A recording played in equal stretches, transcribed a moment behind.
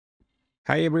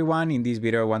Hi everyone, in this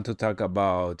video I want to talk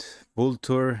about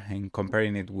Vultr and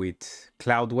comparing it with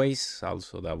Cloudways,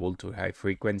 also the Vultr High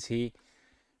Frequency,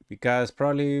 because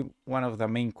probably one of the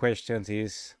main questions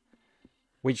is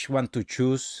which one to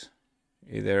choose,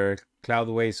 either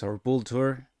Cloudways or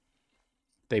Vultr.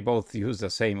 They both use the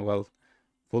same, well,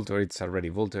 Vultr it's already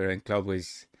Vultr, and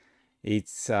Cloudways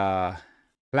it's a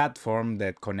platform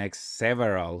that connects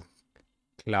several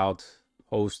cloud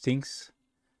hostings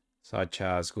such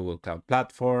as Google Cloud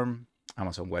Platform,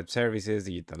 Amazon Web Services,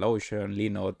 DigitalOcean,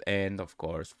 Linode, and of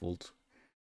course, Vultr.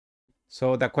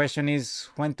 So the question is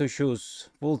when to choose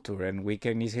Vultr, and we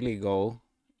can easily go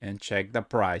and check the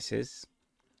prices.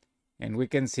 And we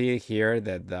can see here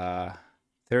that the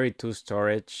 32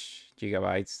 storage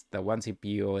gigabytes, the 1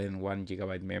 CPU and 1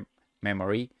 gigabyte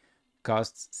memory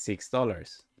costs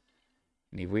 $6.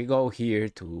 And if we go here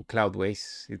to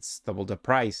Cloudways, it's double the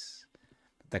price.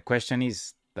 The question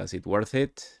is, does it worth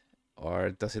it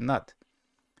or does it not?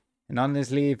 And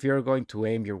honestly, if you're going to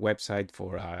aim your website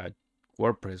for a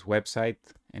WordPress website,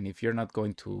 and if you're not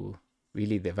going to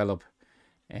really develop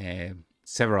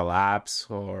several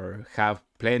apps or have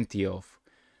plenty of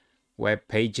web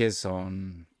pages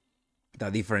on the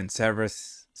different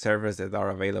servers that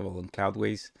are available on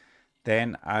Cloudways,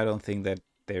 then I don't think that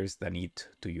there's the need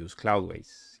to use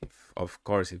Cloudways. Of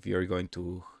course, if you're going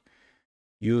to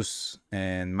use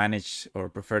and manage or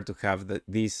prefer to have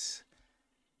this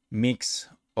mix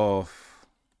of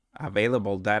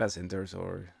available data centers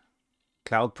or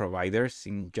cloud providers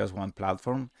in just one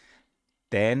platform,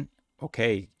 then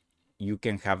okay, you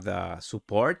can have the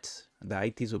support, the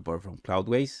IT support from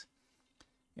Cloudways,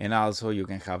 and also you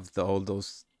can have all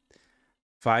those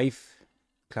 5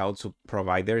 cloud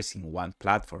providers in one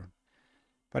platform.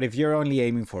 But if you're only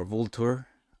aiming for Vultr,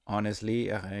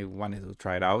 honestly, I wanted to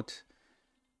try it out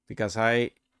because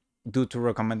due to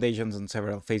recommendations on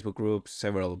several Facebook groups,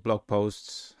 several blog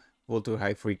posts, Vultr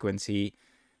High Frequency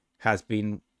has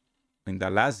been in the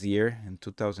last year, in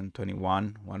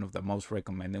 2021, one of the most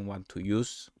recommended one to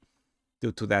use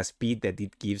due to the speed that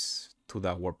it gives to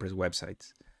the WordPress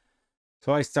websites.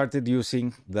 So I started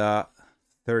using the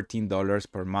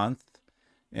 $13 per month,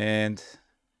 and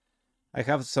I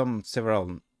have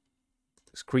several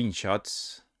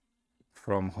screenshots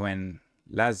from when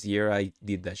last year I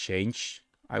did the change.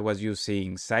 I was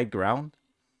using SiteGround,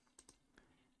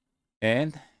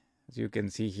 and as you can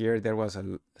see here, there was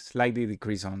a slightly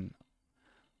decrease on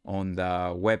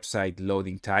the website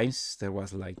loading times. There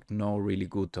was like no really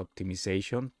good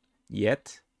optimization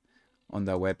yet on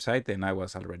the website, and I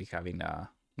was already having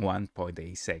a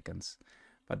 1.8 seconds.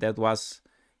 But that was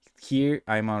here.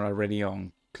 I'm already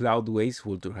on Cloudways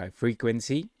Vultr High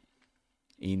Frequency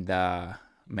in the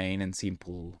main and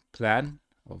simple plan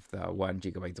of the 1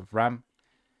 gigabyte of RAM.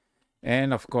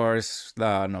 And of course,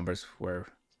 the numbers were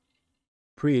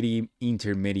pretty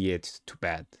intermediate to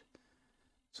bad.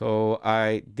 So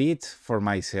I did for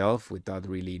myself, without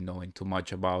really knowing too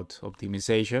much about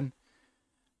optimization,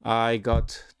 I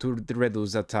got to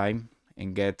reduce the time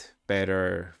and get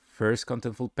better first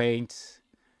contentful paint,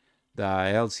 the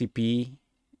LCP,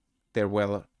 they're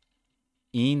well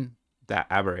in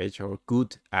the average or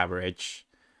good average,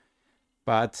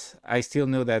 but I still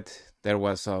knew that there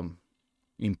was some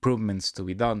improvements to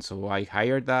be done. So I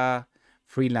hired a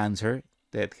freelancer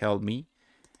that helped me,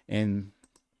 and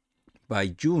by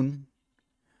June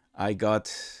I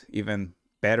got even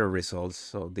better results.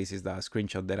 So this is the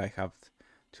screenshot that I have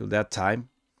till that time.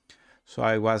 So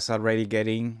I was already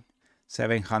getting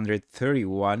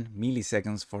 731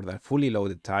 milliseconds for the fully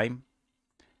loaded time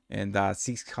and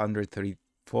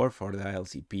 634 for the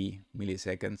LCP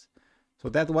milliseconds. So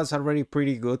that was already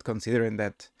pretty good, considering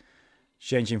that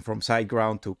changing from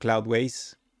SiteGround to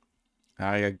Cloudways,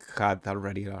 I had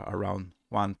already around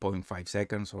 1.5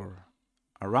 seconds or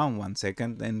around 1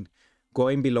 second, and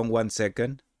going below 1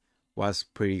 second was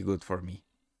pretty good for me.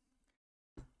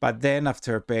 But then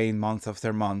after paying month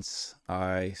after month,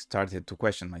 I started to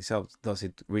question myself, does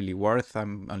it really worth?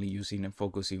 I'm only using and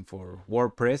focusing for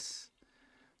WordPress.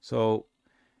 So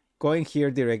going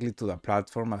here directly to the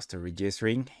platform after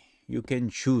registering, you can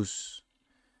choose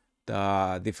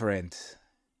the different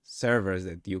servers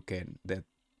that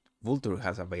Vultr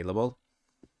has available.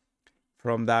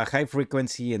 From the high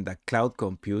frequency and the cloud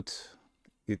compute,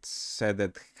 it's said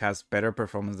that it has better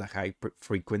performance than high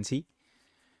frequency.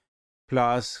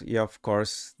 Plus, yeah, of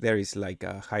course, there is like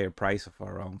a higher price of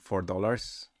around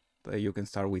 $4. You can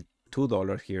start with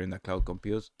 $2 here in the cloud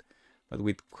compute, but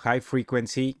with high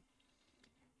frequency,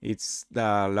 it's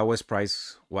the lowest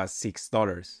price was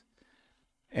 $6.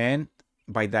 And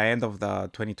by the end of the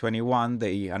 2021,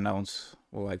 they announced,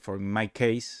 well, like for my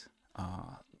case,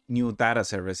 new data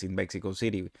servers in Mexico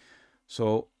City.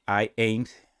 So I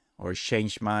aimed or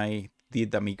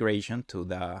did the migration to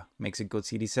the Mexico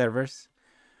City servers,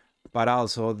 but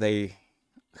also they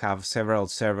have several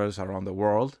servers around the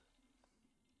world.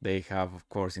 They have, of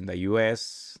course, in the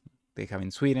US, they have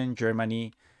in Sweden,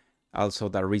 Germany, also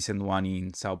the recent one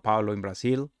in Sao Paulo in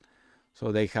Brazil.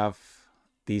 So they have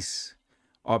this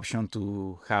option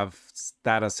to have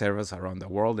data servers around the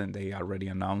world, and they already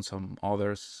announced some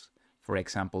others, for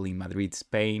example, in Madrid,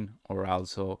 Spain, or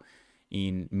also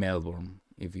in Melbourne,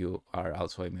 if you are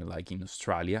also like in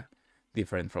Australia,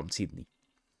 different from Sydney.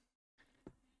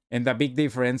 And the big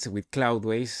difference with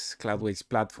Cloudways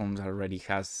platforms already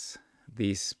has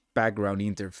this background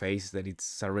interface that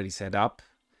it's already set up.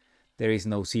 There is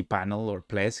no cPanel or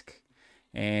Plesk.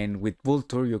 And with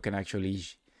Vultr, you can actually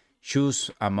choose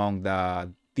among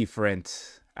the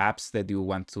different apps that you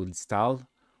want to install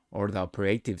or the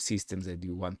operative systems that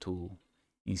you want to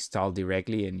install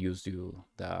directly and use the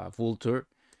Vultr.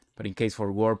 But in case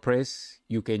for WordPress,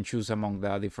 you can choose among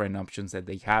the different options that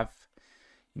they have.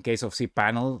 In case of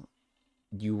cPanel,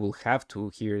 you will have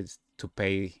to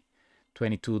pay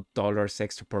 $22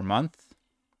 extra per month.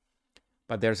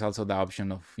 But there's also the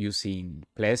option of using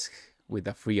Plesk with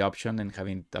a free option and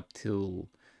having up to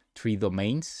 3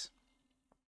 domains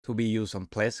to be used on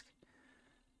Plesk.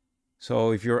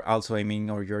 So if you're also aiming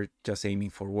or you're just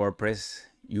aiming for WordPress,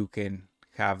 you can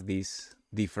have these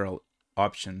different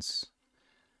options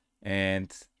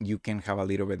and you can have a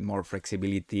little bit more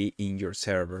flexibility in your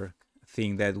server.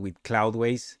 Think that with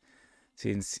Cloudways,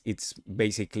 since it's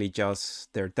basically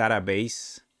just their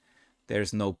database,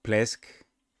 there's no Plesk,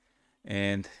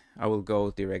 and I will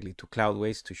go directly to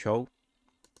Cloudways to show.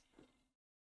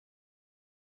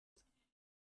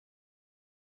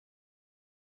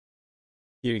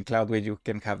 Here in Cloudways, you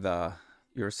can have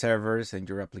your servers and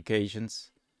your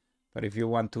applications. But if you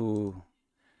want to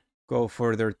go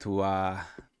further to a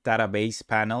database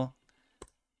panel,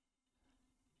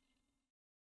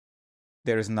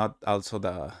 there is not also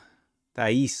the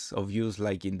ease of use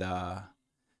like in the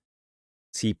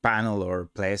cPanel or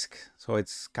Plesk. So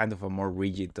it's kind of a more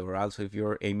rigid, or also if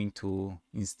you're aiming to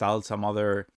install some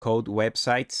other code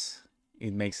websites,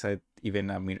 it makes it even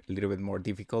a little bit more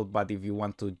difficult. But if you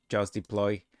want to just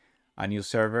deploy a new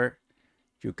server,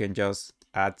 you can just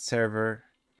add server.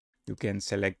 You can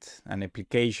select an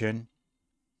application.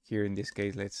 Here in this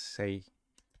case, let's say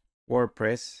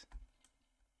WordPress.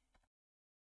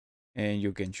 And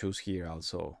you can choose here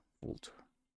also Vultr.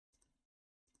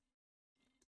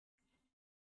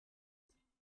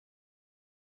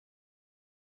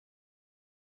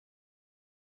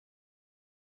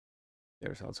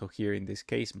 There's also here in this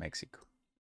case Mexico.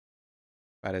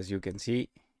 But as you can see,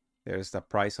 there's the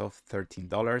price of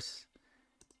 $13.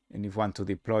 And if you want to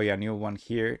deploy a new one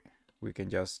here, we can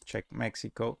just check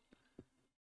Mexico.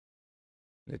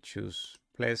 Let's choose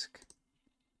Plesk.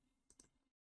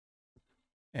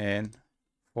 And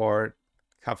for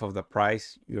half of the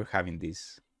price, you're having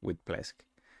this with Plesk.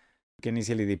 You can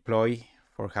easily deploy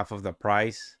for half of the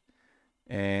price,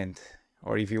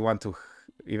 or if you want to,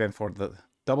 even for the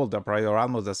double the price or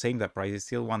almost the same, the price is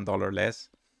still $1 less.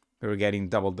 You're getting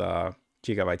double the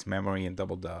gigabytes memory and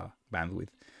double the bandwidth.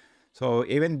 So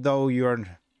even though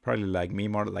you're probably like me,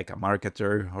 more like a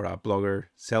marketer or a blogger,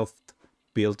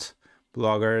 self-built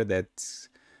blogger that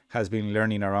has been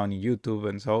learning around in YouTube,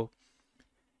 and so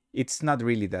it's not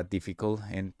really that difficult.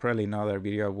 And probably in another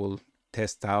video will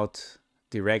test out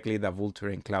directly the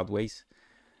Vultr and Cloudways.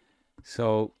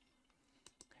 So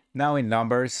now in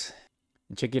numbers,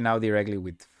 checking out directly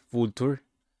with Vultr,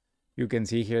 you can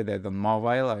see here that on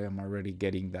mobile I am already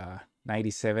getting the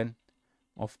 97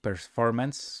 of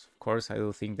performance. Of course, I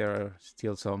do think there are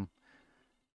still some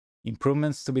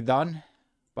improvements to be done,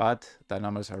 but the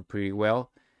numbers are pretty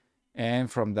well.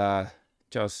 And from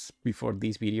just before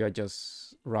this video, I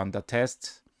just run the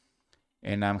test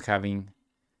and I'm having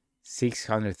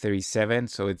 637,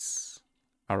 so it's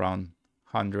around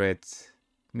 100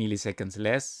 milliseconds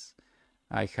less.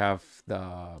 I have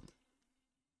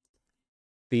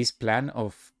this plan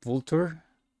of Vultr.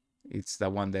 It's the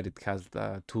one that it has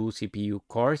the 2 CPU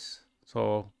cores.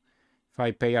 So if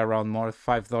I pay around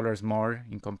 $5 more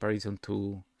in comparison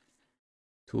to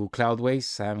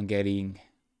Cloudways, I'm getting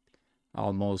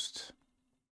almost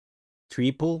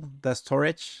triple the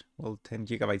storage, well, 10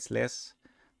 gigabytes less,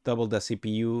 double the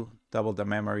CPU, double the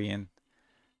memory, and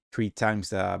 3 times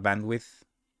the bandwidth.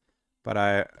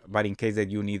 But in case that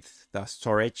you need the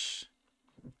storage,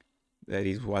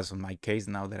 that was on my case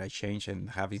now that I changed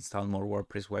and have installed more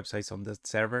WordPress websites on that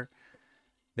server,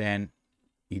 then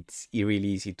it's really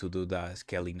easy to do the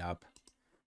scaling up.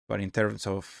 But in terms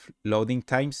of loading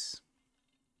times,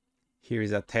 here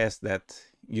is a test that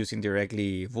using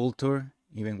directly Vultr,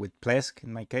 even with Plesk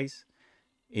in my case,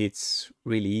 it's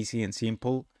really easy and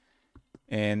simple,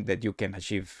 and that you can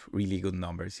achieve really good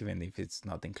numbers even if it's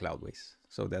not in Cloudways.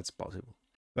 So that's possible.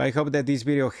 I hope that this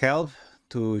video helped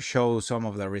to show some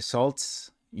of the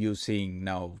results using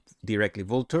now directly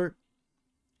Vultr.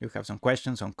 If you have some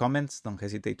questions, some comments, don't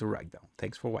hesitate to write down.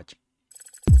 Thanks for watching.